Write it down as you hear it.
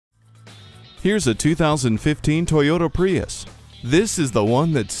Here's a 2015 Toyota Prius. This is the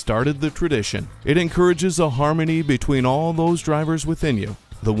one that started the tradition. It encourages a harmony between all those drivers within you.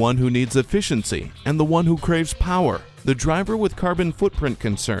 The one who needs efficiency and the one who craves power. The driver with carbon footprint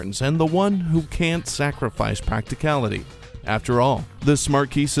concerns and the one who can't sacrifice practicality. After all, the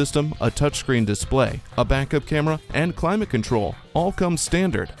smart key system, a touchscreen display, a backup camera, and climate control all come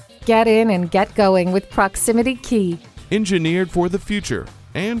standard. Get in and get going with Proximity Key. Engineered for the future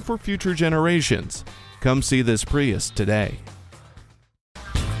and for future generations. Come see this Prius today.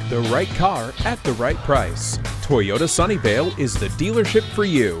 The right car at the right price. Toyota Sunnyvale is the dealership for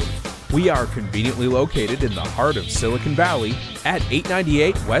you. We are conveniently located in the heart of Silicon Valley at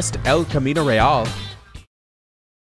 898 West El Camino Real